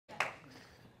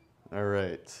All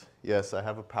right. Yes, I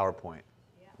have a PowerPoint.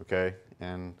 Okay.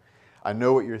 And I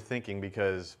know what you're thinking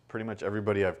because pretty much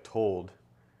everybody I've told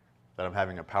that I'm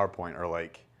having a PowerPoint are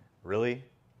like, really?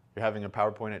 You're having a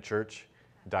PowerPoint at church?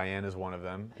 Diane is one of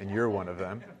them, and you're one of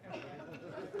them.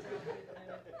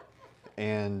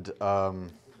 And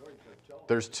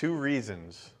there's two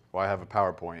reasons why I have a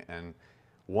PowerPoint. And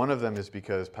one of them is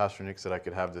because Pastor Nick said I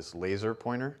could have this laser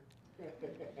pointer.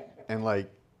 And like,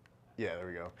 yeah, there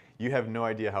we go. You have no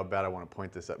idea how bad I want to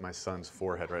point this at my son's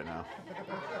forehead right now.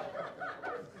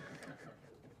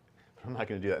 I'm not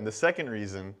going to do that. And the second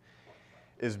reason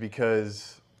is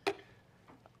because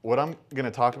what I'm going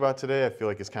to talk about today, I feel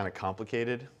like is kind of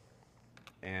complicated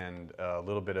and a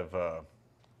little bit of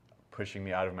pushing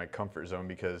me out of my comfort zone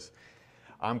because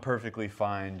I'm perfectly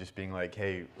fine just being like,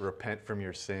 hey, repent from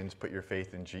your sins, put your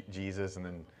faith in Jesus, and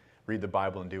then read the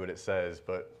Bible and do what it says.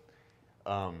 But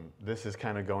this is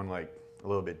kind of going like a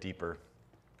little bit deeper.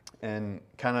 And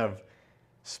kind of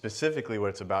specifically what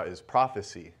it's about is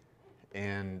prophecy.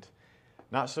 And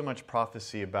not so much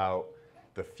prophecy about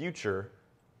the future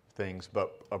things,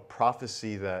 but a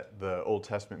prophecy that the Old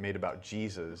Testament made about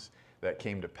Jesus that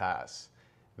came to pass.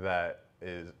 That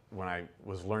is, when I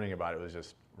was learning about it, it was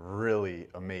just really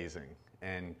amazing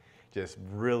and just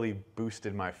really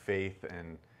boosted my faith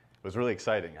and it was really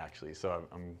exciting actually. So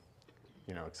I'm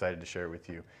excited to share it with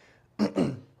you.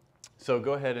 So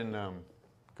go ahead and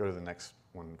go to the next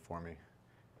one for me.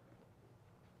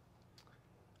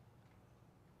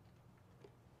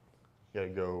 You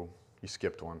gotta go, you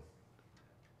skipped one.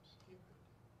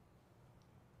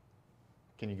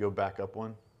 Can you go back up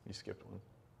one? You skipped one.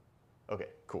 Okay,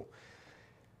 cool.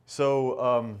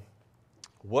 So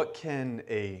what can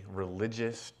a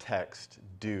religious text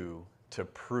do to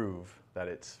prove that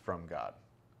it's from God?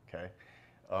 Okay.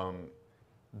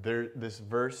 This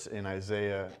verse in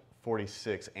Isaiah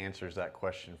 46 answers that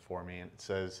question for me. And it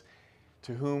says,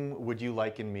 "To whom would you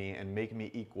liken me and make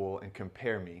me equal and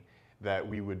compare me, that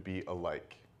we would be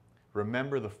alike?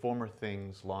 Remember the former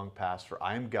things long past, for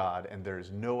I am God, and there is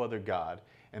no other God,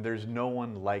 and there is no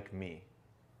one like me."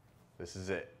 This is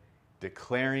it.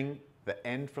 Declaring the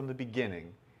end from the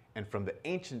beginning, and from the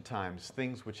ancient times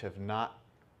things which have not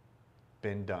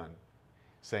been done.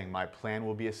 Saying, my plan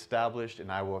will be established,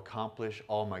 and I will accomplish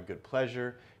all my good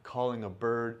pleasure, calling a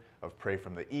bird of prey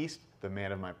from the east, the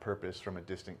man of my purpose from a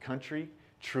distant country.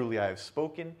 Truly I have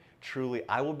spoken, truly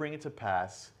I will bring it to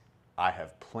pass. I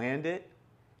have planned it,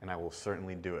 and I will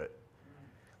certainly do it.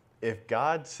 If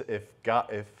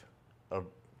a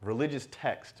religious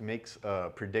text makes a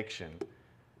prediction,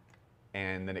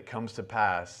 and then it comes to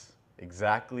pass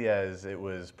exactly as it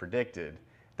was predicted,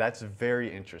 that's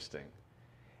very interesting.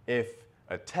 If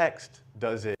a text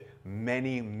does it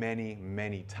many, many,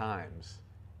 many times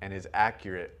and is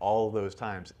accurate all those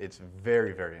times, it's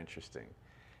very, very interesting.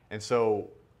 And so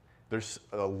there's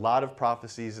a lot of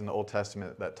prophecies in the Old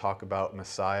Testament that talk about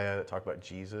Messiah, that talk about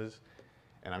Jesus,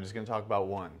 and I'm just going to talk about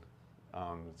one.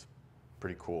 It's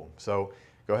pretty cool. So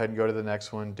go ahead and go to the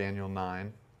next one, Daniel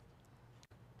 9,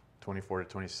 24 to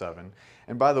 27.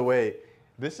 And by the way,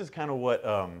 this is kind of what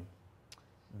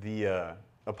the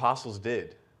apostles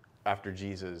did after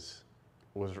Jesus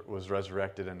was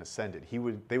resurrected and ascended.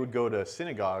 They would go to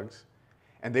synagogues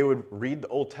and they would read the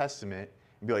Old Testament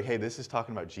and be like, hey, this is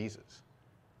talking about Jesus.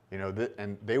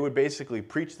 And they would basically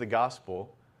preach the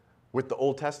gospel with the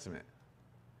Old Testament.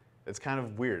 It's kind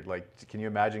of weird. Like, can you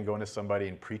imagine going to somebody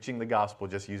and preaching the gospel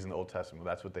just using the Old Testament?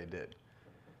 Well, that's what they did.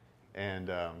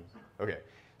 And, okay.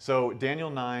 So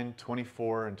Daniel 9,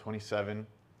 24 and 27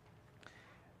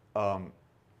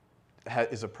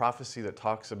 is a prophecy that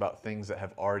talks about things that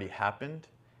have already happened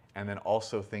and then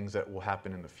also things that will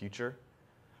happen in the future.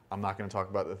 I'm not going to talk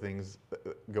about the things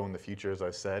that go in the future, as I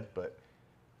said, but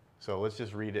so let's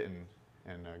just read it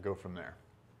and go from there.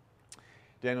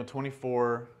 Daniel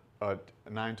 9:24.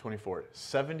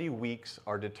 70 weeks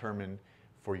are determined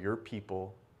for your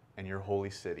people and your holy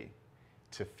city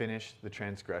to finish the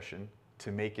transgression,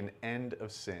 to make an end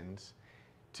of sins,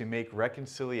 to make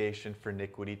reconciliation for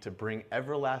iniquity, to bring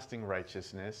everlasting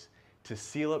righteousness, to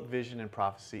seal up vision and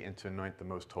prophecy, and to anoint the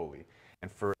most holy.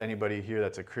 And for anybody here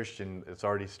that's a Christian, it's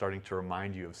already starting to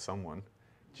remind you of someone,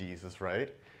 Jesus,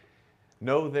 right?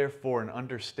 Know therefore and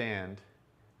understand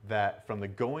that from the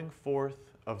going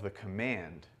forth of the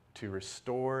command to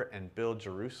restore and build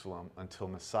Jerusalem until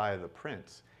Messiah the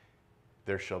Prince,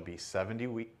 there shall be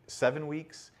 7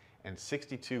 weeks and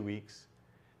 62 weeks.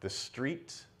 The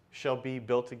streets shall be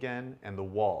built again, and the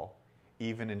wall,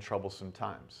 even in troublesome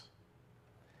times.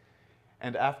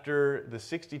 And after the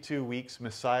 62 weeks,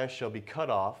 Messiah shall be cut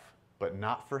off, but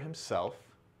not for himself,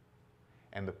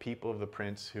 and the people of the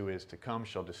prince who is to come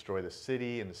shall destroy the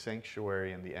city and the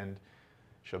sanctuary, and the end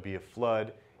shall be a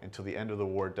flood. Until the end of the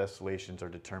war, desolations are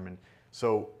determined.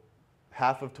 So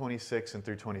half of 26 and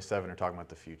through 27 are talking about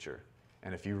the future.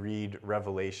 And if you read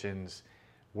Revelations,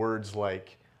 words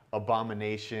like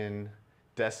abomination,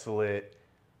 desolate,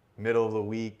 middle of the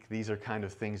week, these are kind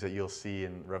of things that you'll see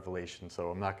in Revelation.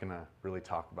 So I'm not going to really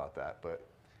talk about that. But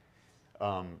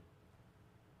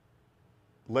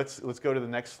let's go to the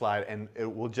next slide, and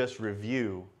it will just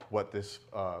review what this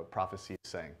prophecy is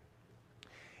saying.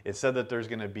 It said that there's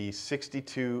going to be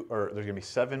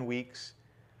 7 weeks,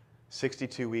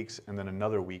 62 weeks, and then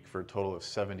another week for a total of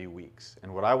 70 weeks.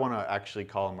 And what I want to actually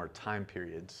call them are time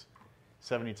periods,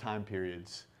 70 time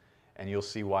periods, and you'll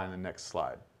see why in the next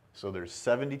slide. So there's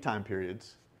 70 time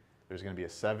periods, there's going to be a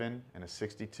 7 and a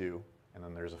 62, and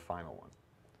then there's a final one.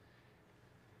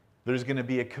 There's going to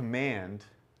be a command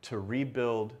to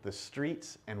rebuild the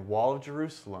streets and wall of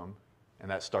Jerusalem,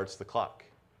 and that starts the clock.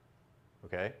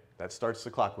 Okay? That starts the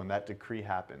clock when that decree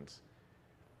happens.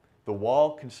 The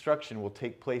wall construction will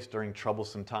take place during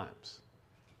troublesome times.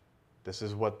 This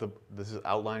is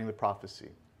outlining the prophecy.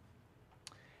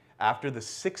 After the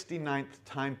 69th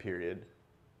time period,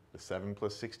 the 7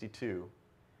 plus 62,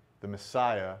 the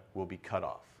Messiah will be cut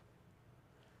off.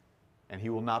 And he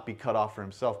will not be cut off for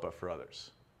himself, but for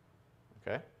others.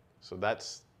 Okay? So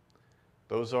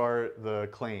those are the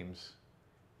claims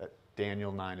that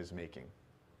Daniel 9 is making.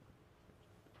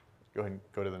 Go ahead and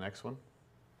go to the next one.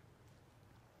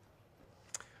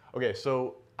 Okay,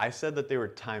 so I said that they were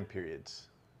time periods,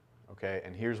 okay,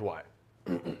 and here's why.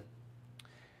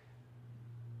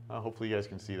 Hopefully you guys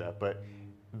can see that, but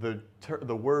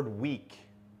the word week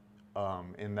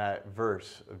in that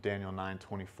verse of Daniel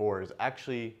 9:24 is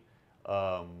actually,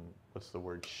 what's the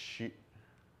word?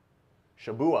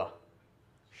 Shabua,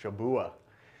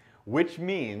 which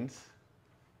means,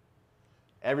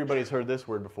 everybody's heard this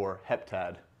word before,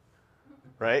 heptad,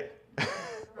 right? Oh,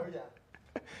 yeah.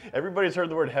 Everybody's heard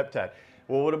the word heptad.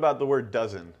 Well, what about the word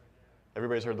dozen?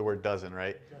 Everybody's heard the word dozen,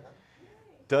 right?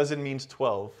 Dozen means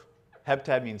 12.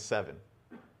 Heptad means 7.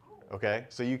 Okay?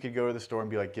 So you could go to the store and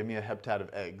be like, give me a heptad of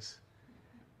eggs.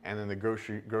 And then the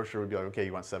grocer would be like, okay,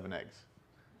 you want 7 eggs.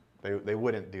 They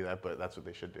wouldn't do that, but that's what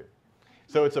they should do.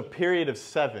 So it's a period of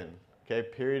 7. Okay?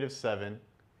 Period of 7.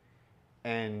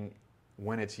 And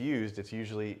when it's used, it's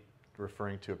usually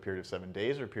referring to a period of 7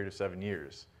 days or a period of 7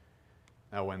 years.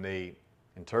 Now, when they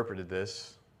interpreted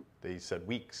this, they said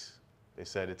weeks. They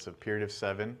said it's a period of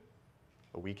 7.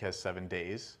 A week has 7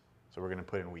 days, so we're going to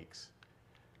put in weeks.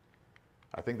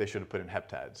 I think they should have put in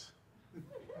heptads.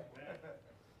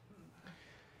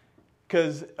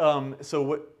 Because,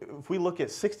 if we look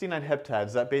at 69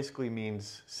 heptads, that basically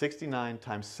means 69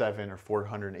 times 7 or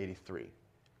 483.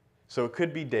 So it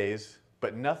could be days,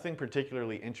 but nothing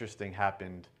particularly interesting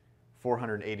happened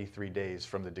 483 days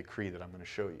from the decree that I'm going to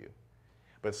show you.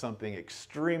 But something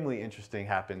extremely interesting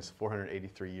happens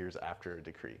 483 years after a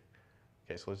decree.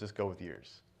 Okay, so let's just go with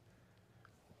years.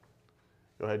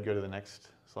 Go ahead, go to the next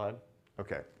slide.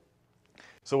 Okay.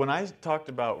 So when I talked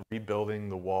about rebuilding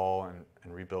the wall and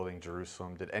rebuilding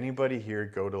Jerusalem, did anybody here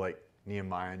go to like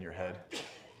Nehemiah in your head?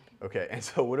 Okay, and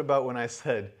so what about when I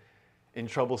said in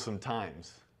troublesome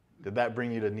times? Did that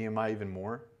bring you to Nehemiah even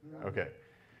more? Okay.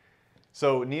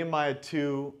 So Nehemiah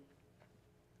 2,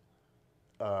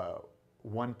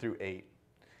 1 through 8.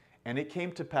 And it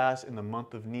came to pass in the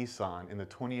month of Nisan, in the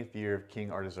 20th year of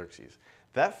King Artaxerxes.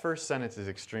 That first sentence is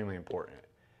extremely important.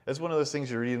 It's one of those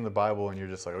things you read in the Bible and you're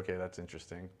just like, okay, that's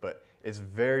interesting. But it's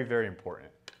very, very important.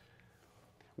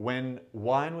 When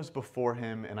wine was before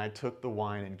him, and I took the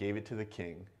wine and gave it to the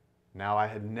king. Now I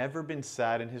had never been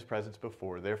sad in his presence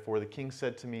before. Therefore the king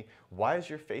said to me, why is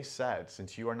your face sad,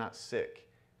 since you are not sick?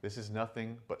 This is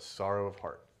nothing but sorrow of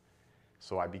heart.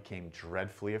 So I became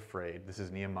dreadfully afraid. This is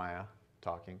Nehemiah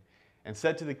talking. And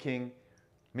said to the king,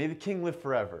 may the king live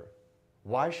forever.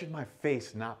 Why should my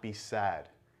face not be sad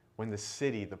when the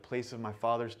city, the place of my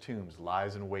father's tombs,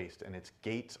 lies in waste and its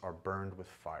gates are burned with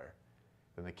fire?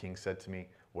 Then the king said to me,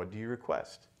 what do you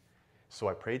request? So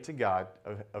I prayed to God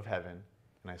of heaven,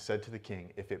 and I said to the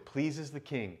king, if it pleases the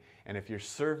king, and if your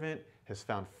servant has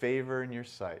found favor in your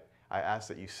sight, I ask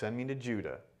that you send me to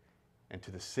Judah and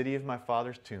to the city of my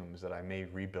father's tombs, that I may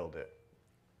rebuild it.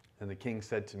 Then the king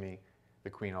said to me, the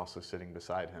queen also sitting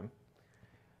beside him,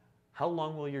 how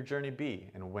long will your journey be,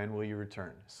 and when will you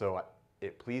return? So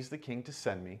it pleased the king to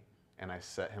send me, and I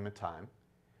set him a time.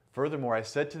 Furthermore, I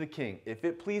said to the king, if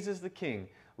it pleases the king,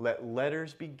 let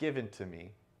letters be given to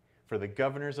me for the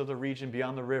governors of the region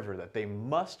beyond the river, that they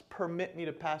must permit me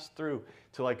to pass through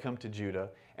till I come to Judah,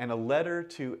 and a letter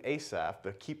to Asaph,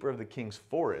 the keeper of the king's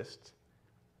forest,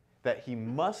 that he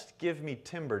must give me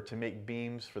timber to make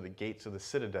beams for the gates of the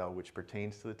citadel, which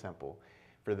pertains to the temple,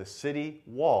 for the city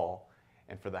wall,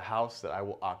 and for the house that I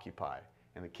will occupy.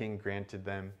 And the king granted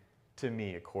them to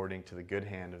me according to the good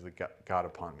hand of the God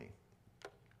upon me.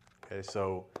 Okay,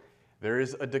 so there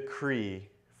is a decree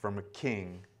from a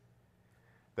king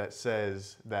that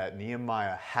says that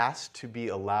Nehemiah has to be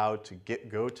allowed to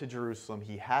go to Jerusalem.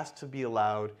 He has to be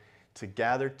allowed to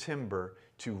gather timber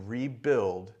to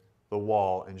rebuild the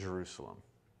wall in Jerusalem.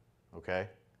 Okay?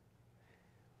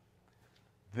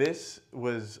 This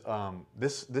was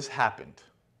this happened.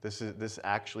 This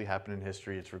actually happened in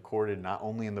history. It's recorded not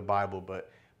only in the Bible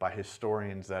but by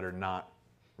historians that are not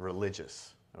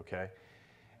religious. Okay?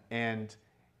 And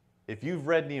if you've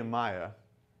read Nehemiah,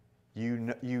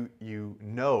 you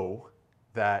know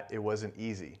that it wasn't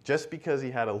easy. Just because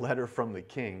he had a letter from the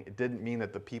king, it didn't mean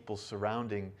that the people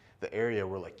surrounding the area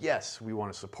were like, yes, we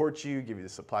want to support you, give you the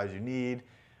supplies you need.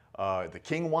 The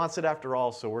king wants it after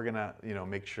all, so we're going to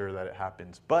make sure that it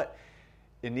happens. But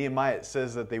in Nehemiah, it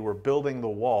says that they were building the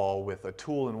wall with a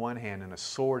tool in one hand and a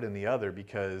sword in the other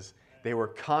because they were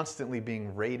constantly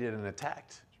being raided and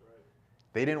attacked.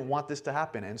 They didn't want this to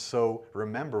happen. And so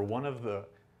remember, one of the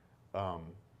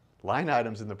line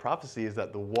items in the prophecy is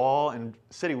that the wall and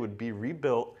city would be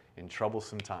rebuilt in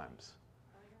troublesome times.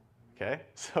 Okay?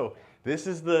 So this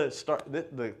is the start.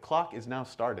 The clock is now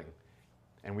starting.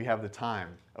 And we have the time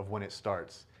of when it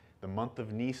starts. The month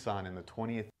of Nisan in the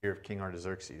 20th year of King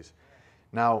Artaxerxes.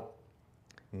 Now,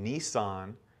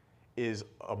 Nisan is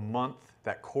a month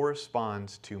that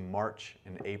corresponds to March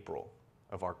and April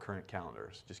of our current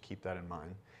calendars. Just keep that in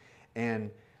mind.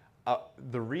 And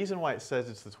the reason why it says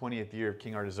it's the 20th year of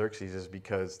King Artaxerxes is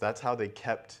because that's how they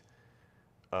kept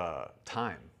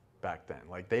time back then.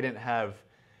 Like they didn't have,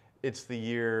 it's the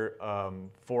year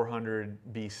 400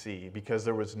 BC because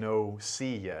there was no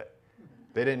sea yet.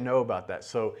 They didn't know about that.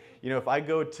 So, if I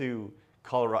go to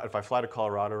Colorado, if I fly to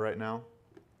Colorado right now,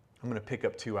 I'm going to pick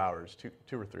up 2 hours, two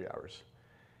or 3 hours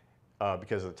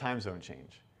because of the time zone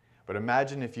change. But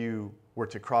imagine if you were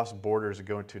to cross borders and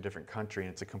go into a different country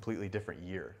and it's a completely different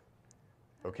year.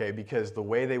 Okay, because the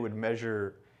way they would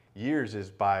measure years is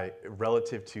by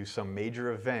relative to some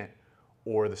major event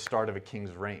or the start of a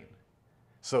king's reign.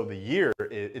 So the year,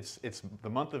 it's the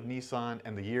month of Nisan,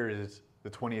 and the year is the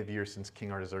 20th year since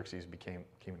King Artaxerxes came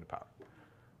into power.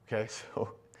 Okay,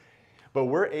 so, but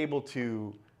we're able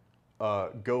to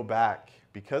go back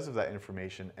because of that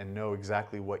information and know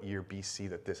exactly what year BC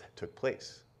that this took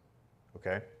place.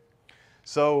 Okay,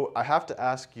 so I have to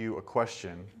ask you a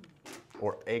question,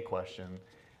 or a question,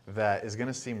 that is going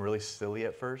to seem really silly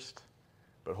at first,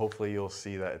 but hopefully you'll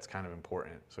see that it's kind of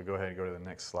important. So go ahead and go to the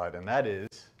next slide, and that is,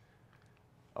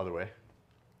 other way.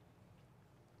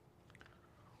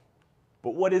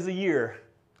 But what is a year?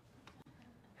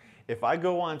 If I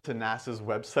go on to NASA's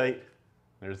website,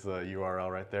 there's the URL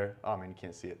right there. Oh, man, you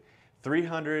can't see it.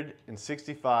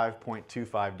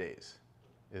 365.25 days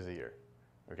is a year,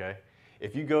 okay?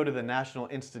 If you go to the National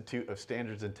Institute of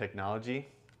Standards and Technology,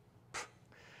 I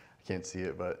can't see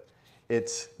it, but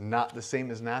it's not the same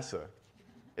as NASA.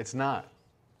 It's not,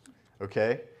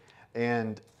 okay?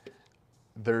 And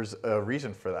there's a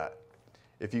reason for that.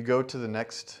 If you go to the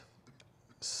next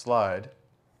slide,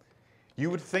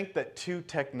 you would think that two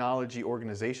technology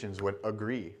organizations would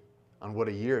agree on what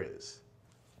a year is.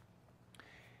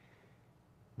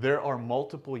 There are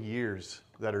multiple years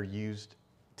that are used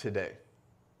today.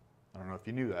 I don't know if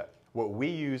you knew that. What we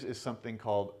use is something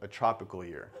called a tropical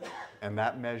year, and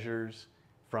that measures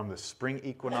from the spring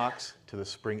equinox to the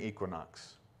spring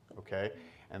equinox, okay?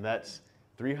 And that's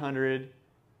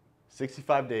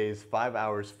 365 days, 5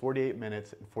 hours, 48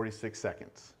 minutes, and 46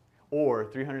 seconds, or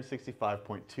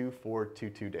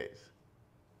 365.2422 days.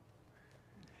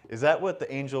 Is that what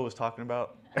the angel was talking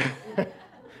about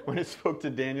when it spoke to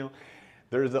Daniel?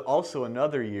 There's also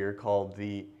another year called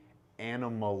the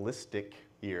animalistic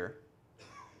year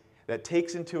that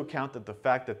takes into account the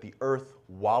fact that the earth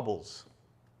wobbles,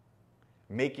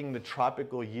 making the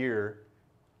tropical year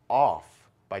off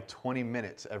by 20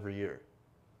 minutes every year.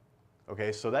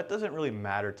 Okay, so that doesn't really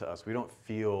matter to us. We don't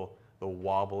feel the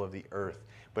wobble of the earth.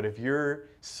 But if you're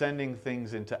sending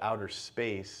things into outer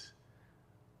space,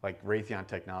 like Raytheon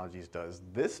Technologies does,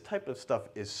 this type of stuff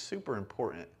is super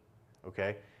important,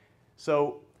 okay?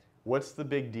 So what's the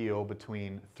big deal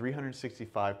between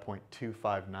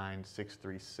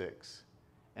 365.259636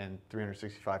 and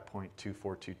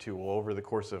 365.2422? Well, over the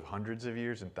course of hundreds of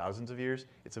years and thousands of years,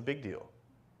 it's a big deal.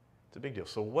 It's a big deal.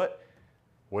 So what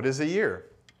is a year?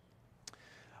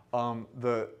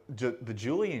 The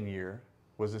Julian year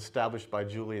was established by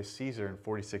Julius Caesar in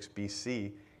 46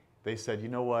 BC they said, you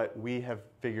know what, we have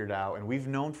figured out, and we've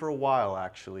known for a while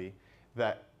actually,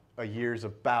 that a year is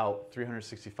about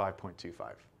 365.25.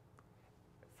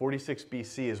 46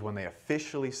 BC is when they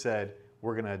officially said,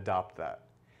 we're going to adopt that.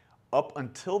 Up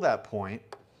until that point,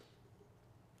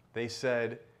 they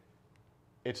said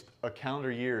it's a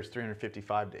calendar year is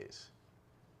 355 days.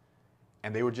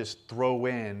 And they would just throw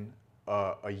in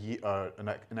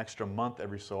an extra month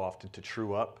every so often to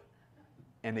true up.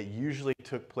 And it usually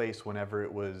took place whenever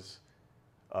it was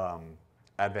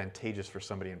advantageous for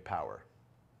somebody in power.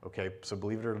 Okay, so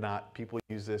believe it or not, people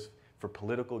use this for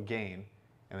political gain.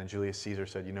 And then Julius Caesar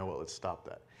said, you know what, let's stop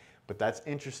that. But that's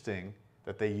interesting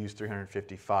that they used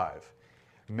 355.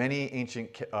 Many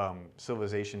ancient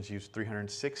civilizations used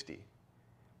 360.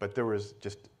 But there was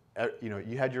just,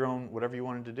 you had your own, whatever you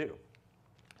wanted to do.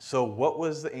 So what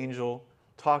was the angel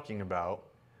talking about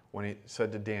when he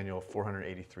said to Daniel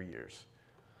 483 years?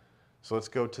 So let's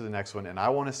go to the next one. And I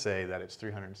want to say that it's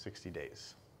 360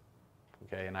 days.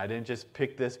 Okay, and I didn't just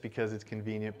pick this because it's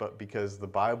convenient, but because the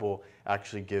Bible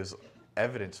actually gives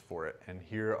evidence for it. And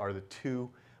here are the two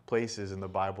places in the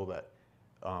Bible that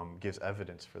gives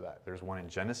evidence for that. There's one in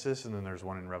Genesis and then there's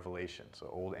one in Revelation, so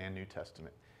Old and New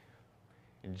Testament.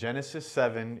 In Genesis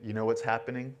 7, you know what's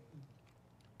happening?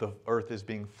 The earth is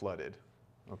being flooded.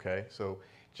 Okay, so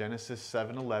Genesis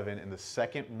 7:11, in the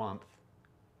second month,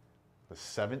 the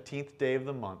 17th day of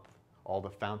the month, all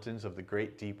the fountains of the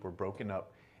great deep were broken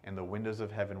up and the windows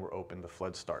of heaven were opened. The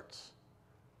flood starts.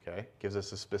 Okay, gives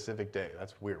us a specific day.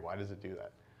 That's weird. Why does it do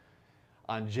that?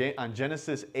 On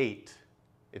Genesis 8,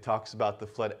 it talks about the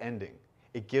flood ending.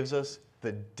 It gives us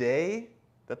the day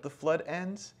that the flood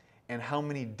ends and how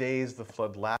many days the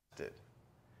flood lasted.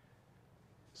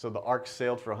 So the ark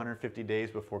sailed for 150 days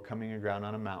before coming aground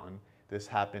on a mountain. This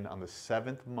happened on the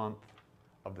 7th month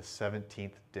of the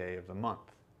 17th day of the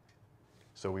month.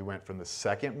 So we went from the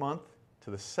 2nd month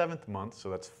to the 7th month, so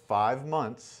that's 5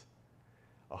 months.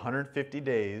 150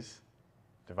 days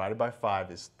divided by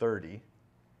 5 is 30.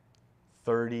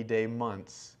 30-day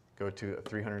months go to a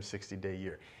 360-day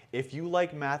year. If you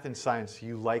like math and science,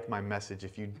 you like my message.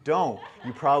 If you don't,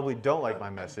 you probably don't like my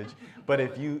message. But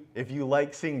if you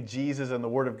like seeing Jesus and the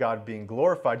Word of God being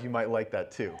glorified, you might like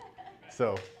that too.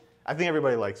 So I think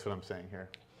everybody likes what I'm saying here.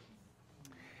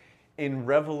 In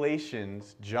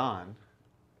Revelations, John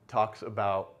talks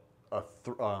about a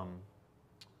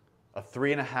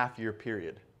 3.5-year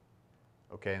period.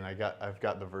 Okay, and I've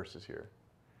got the verses here.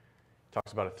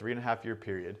 Talks about a 3.5-year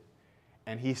period.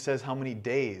 And he says how many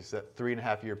days that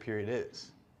 3.5-year period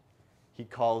is. He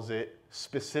calls it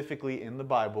specifically in the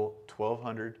Bible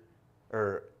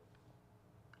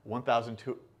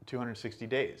 1,260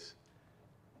 days.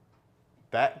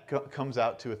 That comes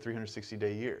out to a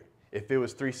 360-day year. If it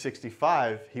was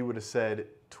 365, he would have said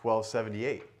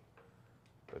 1278.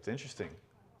 That's interesting.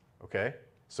 Okay?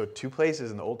 So two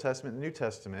places in the Old Testament and the New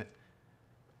Testament,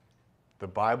 the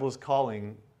Bible is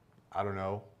calling,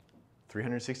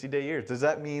 360-day years. Does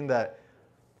that mean that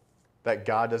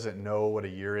God doesn't know what a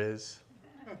year is?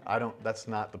 That's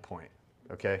not the point,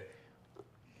 okay?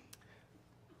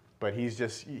 But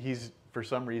he's for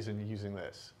some reason using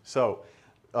this. So,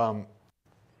 go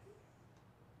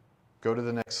to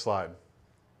the next slide.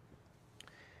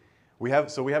 We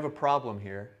have a problem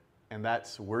here, and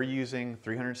that's we're using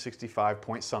 365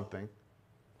 point something.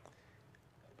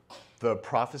 The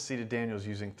prophecy to Daniel is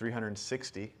using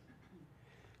 360.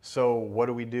 So what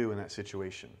do we do in that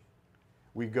situation?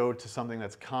 We go to something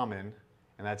that's common,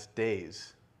 and that's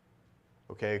days.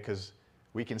 Okay, because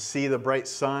we can see the bright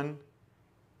sun,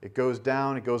 it goes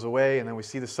down, it goes away, and then we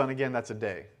see the sun again, that's a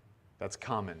day. That's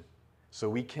common. So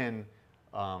we can,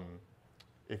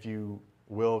 if you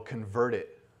will, convert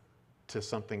it to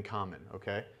something common,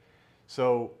 okay?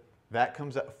 So that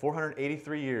comes at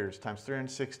 483 years times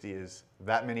 360 is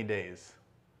that many days.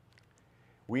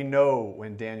 We know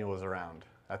when Daniel was around.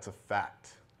 That's a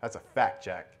fact. That's a fact,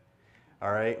 Jack.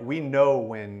 All right? We know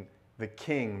when the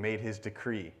king made his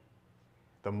decree.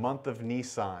 The month of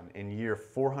Nisan in year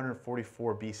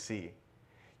 444 BC.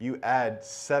 You add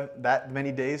that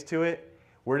many days to it,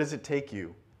 where does it take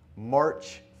you?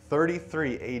 March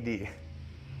 33 AD.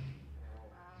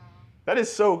 That is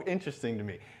so interesting to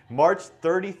me. March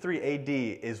 33 AD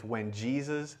is when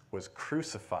Jesus was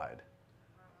crucified.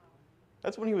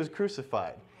 That's when he was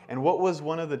crucified. And what was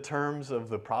one of the terms of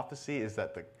the prophecy is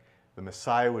that the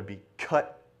Messiah would be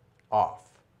cut off,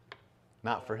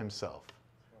 not for himself.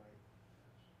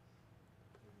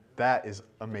 That is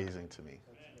amazing to me.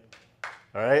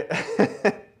 All right?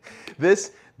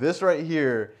 This right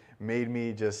here made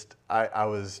me just, I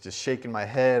was just shaking my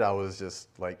head. I was just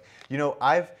like,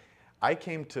 I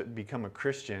came to become a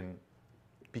Christian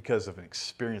because of an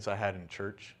experience I had in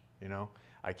church.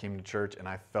 I came to church and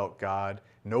I felt God.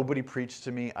 Nobody preached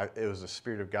to me. It was the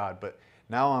Spirit of God. But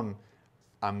now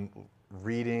I'm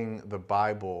reading the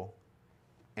Bible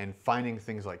and finding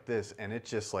things like this, and it's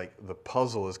just like the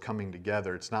puzzle is coming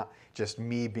together. It's not just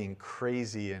me being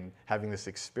crazy and having this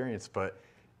experience, but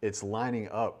it's lining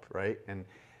up, right? And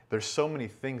there's so many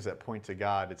things that point to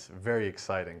God. It's very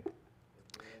exciting.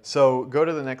 So go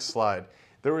to the next slide.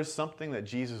 There was something that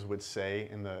Jesus would say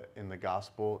in the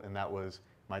gospel, and that was,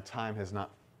 "My time has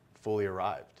not fully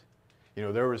arrived."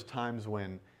 There was times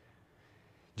when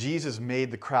Jesus made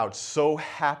the crowd so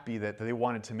happy that they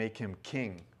wanted to make him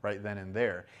king right then and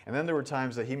there. And then there were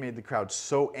times that he made the crowd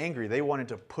so angry they wanted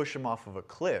to push him off of a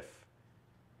cliff.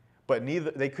 But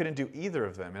they couldn't do either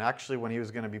of them. And actually, when he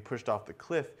was going to be pushed off the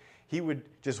cliff, he would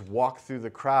just walk through the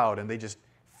crowd and they just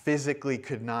physically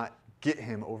could not get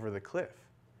him over the cliff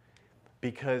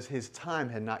because his time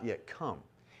had not yet come.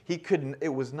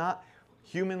 It was not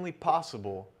humanly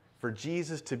possible for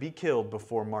Jesus to be killed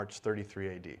before March 33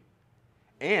 AD.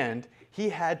 And he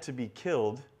had to be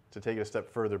killed, to take it a step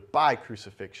further, by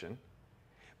crucifixion,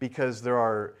 because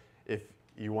if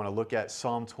you want to look at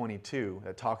Psalm 22,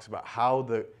 that talks about how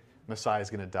the Messiah is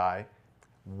going to die,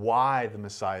 why the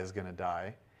Messiah is going to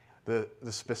die, the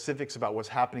specifics about what's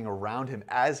happening around him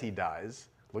as he dies.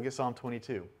 Look at Psalm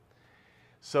 22.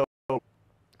 So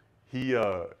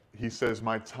he says,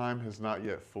 "My time has not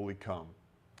yet fully come."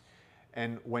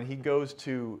 And when he goes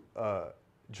to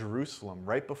Jerusalem,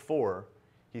 right before,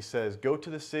 he says, "Go to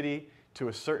the city to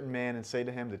a certain man and say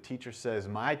to him, the teacher says,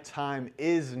 my time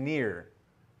is near.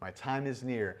 My time is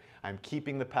near. I'm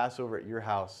keeping the Passover at your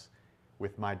house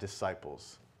with my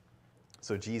disciples."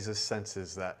 So Jesus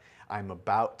senses that I'm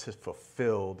about to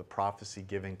fulfill the prophecy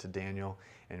given to Daniel.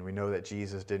 And we know that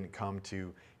Jesus didn't come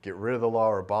to get rid of the law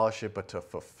or abolish it, but to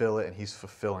fulfill it, and he's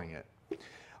fulfilling it.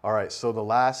 All right, so the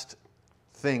last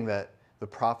thing that the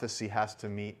prophecy has to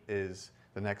meet is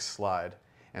the next slide.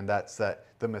 And that's that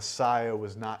the Messiah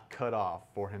was not cut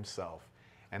off for himself.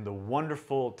 And the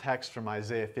wonderful text from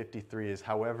Isaiah 53 is,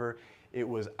 "However, it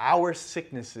was our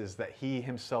sicknesses that he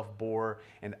himself bore,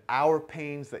 and our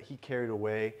pains that he carried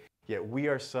away. Yet we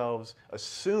ourselves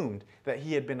assumed that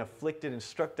he had been afflicted and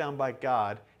struck down by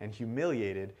God and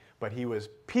humiliated, but he was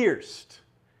pierced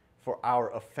for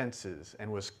our offenses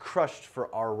and was crushed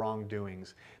for our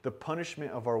wrongdoings. The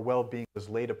punishment of our well-being was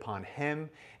laid upon him,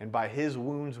 and by his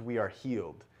wounds we are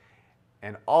healed.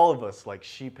 And all of us like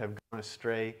sheep have gone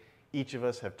astray. Each of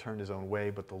us have turned his own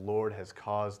way, but the Lord has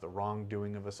caused the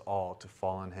wrongdoing of us all to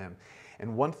fall on him."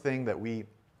 And one thing that we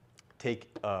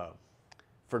take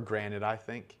for granted, I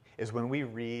think, is when we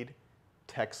read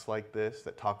texts like this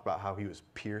that talk about how he was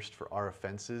pierced for our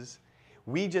offenses,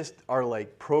 we just are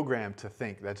like programmed to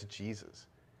think that's Jesus.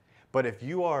 But if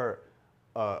you are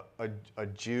a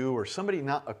Jew or somebody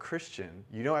not a Christian,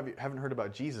 haven't heard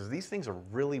about Jesus, these things are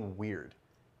really weird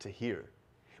to hear.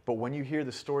 But when you hear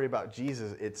the story about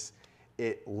Jesus,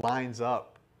 it lines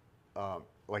up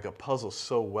like a puzzle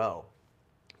so well.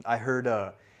 I heard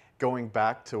going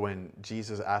back to when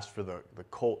Jesus asked for the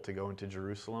colt to go into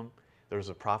Jerusalem, there was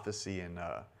a prophecy in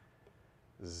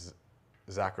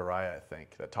Zechariah, I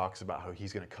think, that talks about how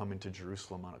he's going to come into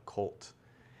Jerusalem on a colt.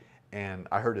 And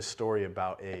I heard a story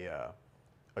about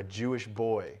a Jewish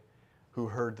boy who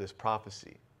heard this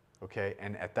prophecy, okay?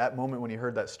 And at that moment when he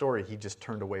heard that story, he just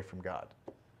turned away from God,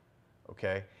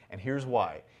 okay? And here's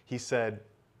why. He said,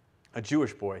 a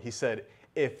Jewish boy, he said,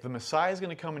 if the Messiah is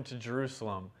going to come into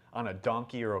Jerusalem on a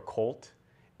donkey or a colt,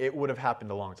 it would have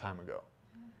happened a long time ago.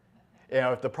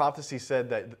 If the prophecy said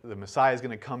that the Messiah is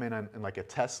going to come in like a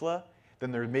Tesla,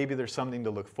 then maybe there's something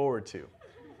to look forward to.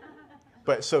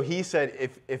 But so he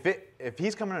said, if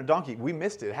he's coming on a donkey, we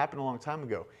missed it. It happened a long time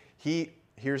ago. He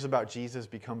hears about Jesus,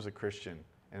 becomes a Christian,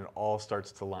 and it all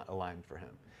starts to align for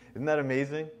him. Isn't that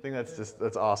amazing? I think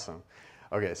that's awesome.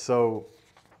 Okay, so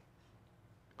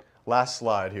last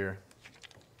slide here.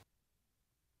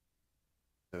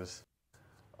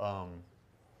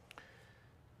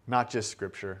 Not just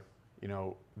scripture.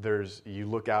 You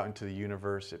look out into the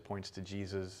universe, it points to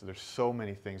Jesus. There's so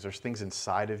many things. There's things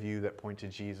inside of you that point to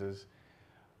Jesus.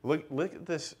 Look at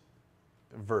this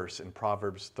verse in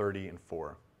Proverbs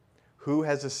 30:4. Who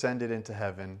has ascended into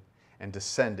heaven and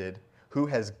descended? Who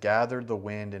has gathered the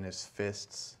wind in his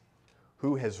fists?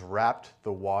 Who has wrapped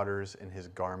the waters in his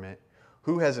garment?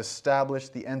 Who has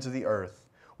established the ends of the earth?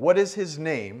 What is his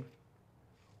name?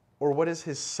 Or what is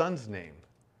his son's name?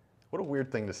 What a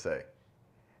weird thing to say.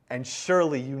 And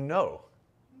surely you know.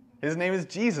 His name is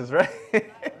Jesus,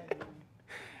 right?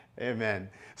 Amen.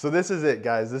 So this is it,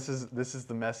 guys. This is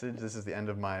the message. This is the end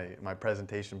of my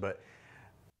presentation. But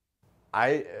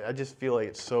I just feel like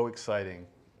it's so exciting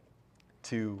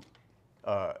to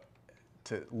uh,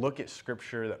 to look at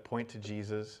scripture that point to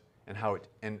Jesus and how it,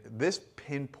 and this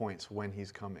pinpoints when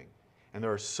he's coming. And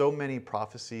there are so many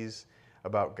prophecies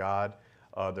about God.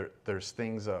 There's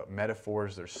things,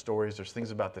 metaphors, there's stories, there's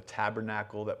things about the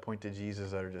tabernacle that point to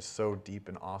Jesus that are just so deep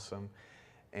and awesome.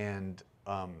 And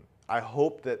I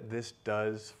hope that this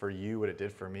does for you what it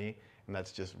did for me, and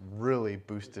that's just really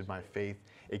boosted my faith.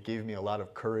 It gave me a lot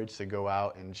of courage to go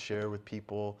out and share with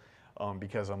people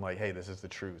because I'm like, hey, this is the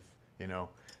truth, you know?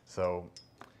 So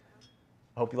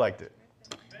I hope you liked it.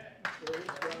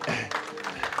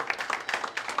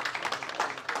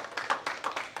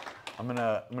 I'm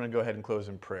gonna go ahead and close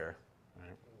in prayer. All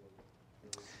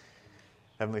right.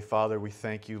 Heavenly Father, we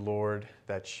thank you, Lord,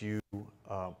 that you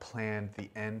planned the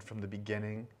end from the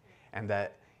beginning, and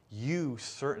that you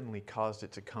certainly caused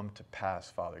it to come to pass,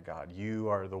 Father God. You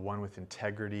are the one with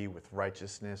integrity, with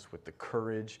righteousness, with the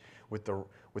courage, with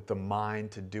the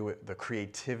mind to do it, the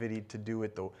creativity to do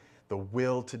it, the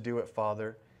will to do it,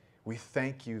 Father. We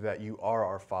thank you that you are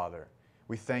our Father.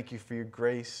 We thank you for your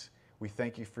grace. We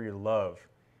thank you for your love.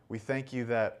 We thank you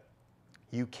that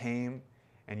you came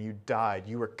and you died.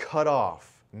 You were cut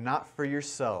off, not for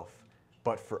yourself,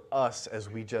 but for us, as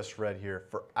we just read here,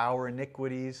 for our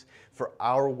iniquities, for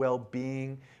our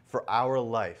well-being, for our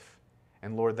life.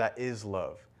 And Lord, that is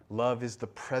love. Love is the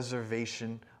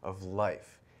preservation of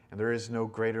life. And there is no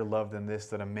greater love than this,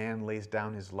 that a man lays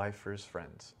down his life for his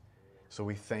friends. So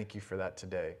we thank you for that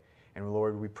today. And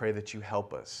Lord, we pray that you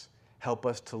help us. Help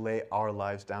us to lay our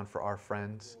lives down for our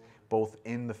friends, both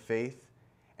in the faith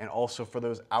and also for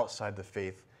those outside the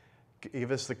faith.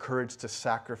 Give us the courage to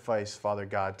sacrifice, Father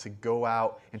God, to go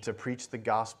out and to preach the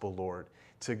gospel, Lord,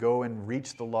 to go and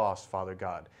reach the lost, Father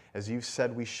God, as you've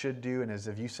said we should do and as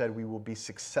if you said we will be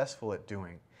successful at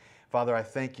doing. Father, I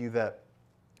thank you that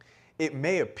it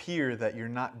may appear that you're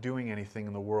not doing anything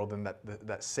in the world and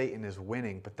that Satan is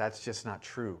winning, but that's just not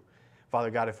true.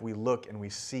 Father God, if we look and we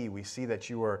see that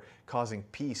you are causing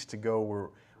peace to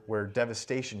go where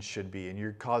devastation should be, and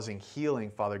you're causing healing,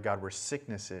 Father God, where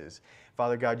sickness is.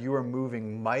 Father God, you are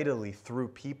moving mightily through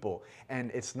people,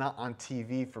 and it's not on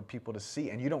TV for people to see,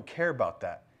 and you don't care about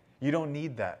that. You don't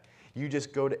need that. You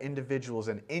just go to individuals,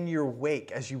 and in your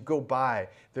wake, as you go by,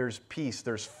 there's peace,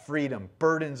 there's freedom,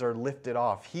 burdens are lifted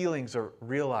off, healings are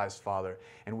realized, Father,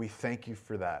 and we thank you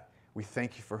for that. We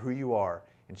thank you for who you are.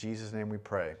 In Jesus' name we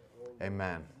pray.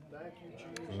 Amen. Thank you,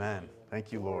 Jesus. Amen.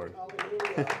 Thank you, Lord.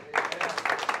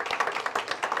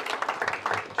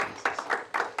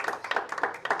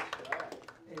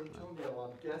 Antonio,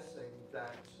 I'm guessing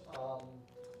that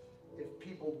if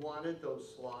people wanted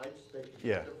those slides, they could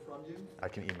Yeah. get them from you. I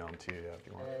can email them to you if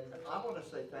you want. And I want to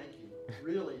say thank you,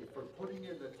 really, for putting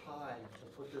in the time to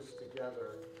put this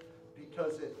together,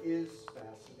 because it is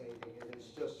fascinating. It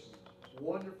is just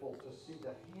wonderful to see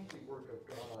the handiwork of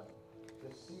God,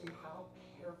 to see how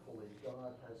carefully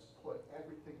God has put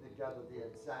everything together, the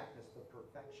exactness, the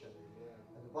perfection.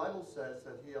 And the Bible says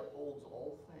that he upholds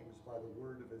all things by the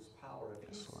word of his power. If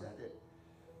he said it,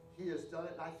 he has done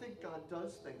it. And I think God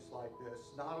does things like this,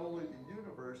 not only the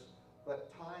universe,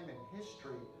 but time and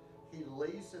history. He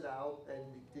lays it out and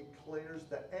declares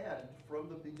the end from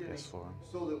the beginning, Yes, Lord.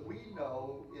 so that we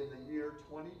know in the year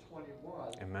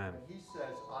 2021, Amen. when he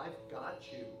says, I've got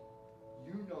you,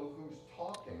 you know who's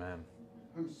talking. Amen.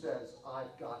 Who says,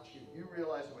 I've got you. You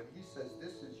realize when he says,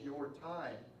 this is your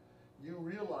time, you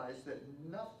realize that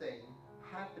nothing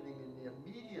happening in the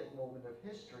immediate moment of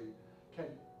history can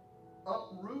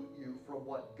uproot you from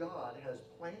what God has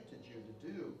planted you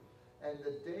to do. And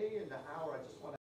the day and the hour, I just want to